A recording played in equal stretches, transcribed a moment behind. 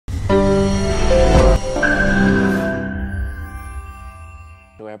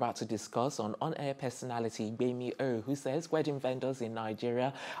about to discuss on-air personality Gbemi O, who says wedding vendors in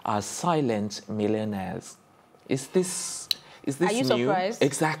Nigeria are silent millionaires. Is this Are you new? surprised?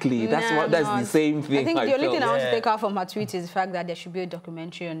 Exactly. That's the same thing. I think the only thing I want to Yeah. take out from her tweet is the fact that there should be a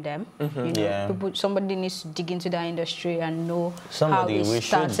documentary on them. You know, Yeah. somebody needs to dig into that industry and know Somebody, how we it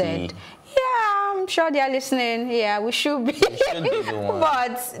should started. be. Yeah, I'm sure they are listening. Yeah, we should be. should be the one.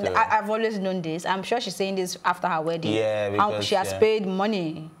 But I've always known this. I'm sure she's saying this after her wedding. Yeah, because, she has paid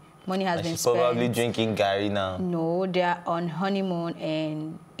money. Money has been She's spent. probably drinking Gary now. No, they're on honeymoon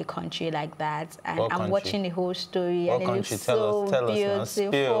in a country like that, and What I'm country? watching the whole story, What and it country? looks Tell so us now. beautiful.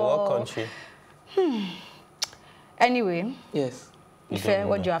 Spill. What country? Anyway, Yes. Ife,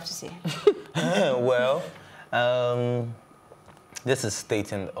 what do you have to say? Well, this is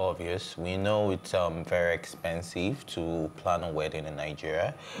stating the obvious. We know it's very expensive to plan a wedding in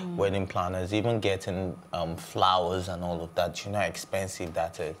Nigeria. Wedding planners, even getting flowers and all of that, you know how expensive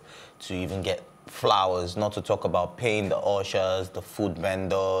that is to even get flowers, not to talk about paying the ushers, the food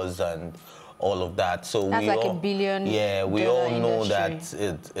vendors, and all of that. So That's we like all, $1 billion we all know industry.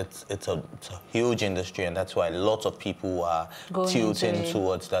 that it's a huge industry, and that's why lots of people are Going tilting into it.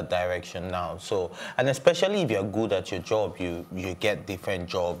 towards that direction now. So, and especially if you're good at your job, you get different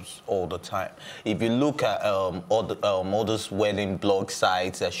jobs all the time. If you look at all those wedding blog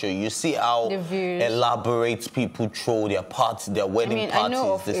sites that show you see how The views. elaborate people throw their wedding I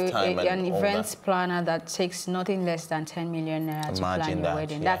know parties of this time an and all events that. planner that takes nothing less than 10 million naira to plan Imagine your that,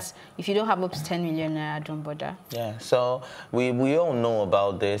 wedding. yeah. That's if you don't have up to 10 million naira, don't bother. Yeah, so we all know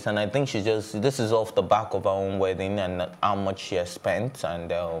about this, and I think this is off the back of our own wedding and how much she has spent,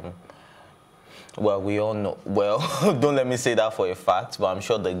 and well, we all know. Well, don't let me say that for a fact, but I'm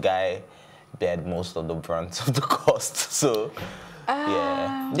sure the guy bared most of the brunt of the cost. So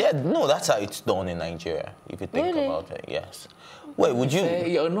yeah, no, that's how it's done in Nigeria. If you think Really? about it, yes. Wait, would you?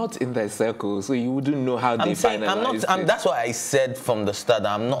 You're not in their circle, so you wouldn't know how they finalize it. That's why I said from the start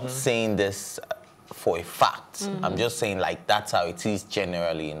that I'm not saying this for a fact. I'm just saying like that's how it is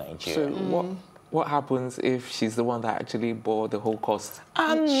generally in Nigeria. So what happens if she's the one that actually bore the whole cost?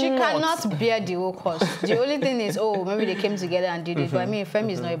 She cannot bear the whole cost. The only thing is, maybe they came together and did it. But I mean,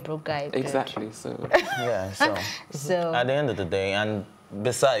 Femi is not a broke guy. Good. Exactly. So Yeah, So at the end of the day, and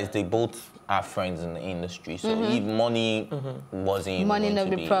besides, they both are friends in the industry. So if money wasn't Money going not to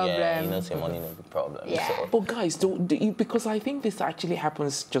the be, problem. Yeah, you know, say money not the problem. Yeah. So. But guys, because I think this actually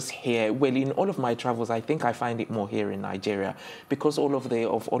happens just here. Well, in all of my travels, I think I find it more here in Nigeria because all of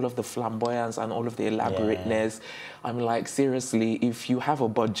the flamboyance and all of the elaborateness. I'm like, seriously, if you have a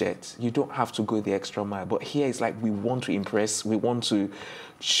budget, you don't have to go the extra mile. But here it's like we want to impress, we want to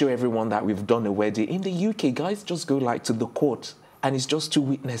show everyone that we've done a wedding. In the UK, guys just go like to the court. And it's just 2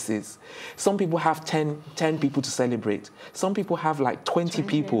 witnesses. Some people have 10 people to celebrate. Some people have like 20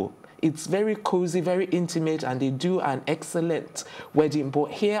 people. It's very cozy, very intimate, and they do an excellent wedding.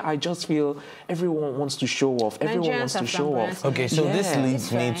 But here, I just feel everyone wants to show off. Everyone wants to show off. Okay, so this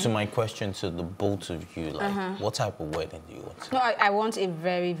leads me fine. to my question to the both of you. Like, what type of wedding do you want? no, I want a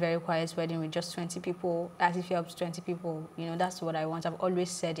very, very quiet wedding with just 20 people. As if you're up to 20 people, you know, that's what I want. I've always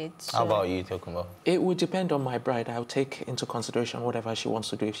said it. So. How about you, Tokumbo? It would depend on my bride. I'll take into consideration whatever she wants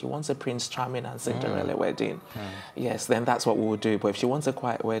to do. If she wants a Prince Charming and Cinderella wedding, yes, then that's what we will do. But if she wants a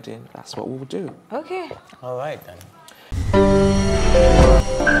quiet wedding, that's what we will do. Okay. All right, then.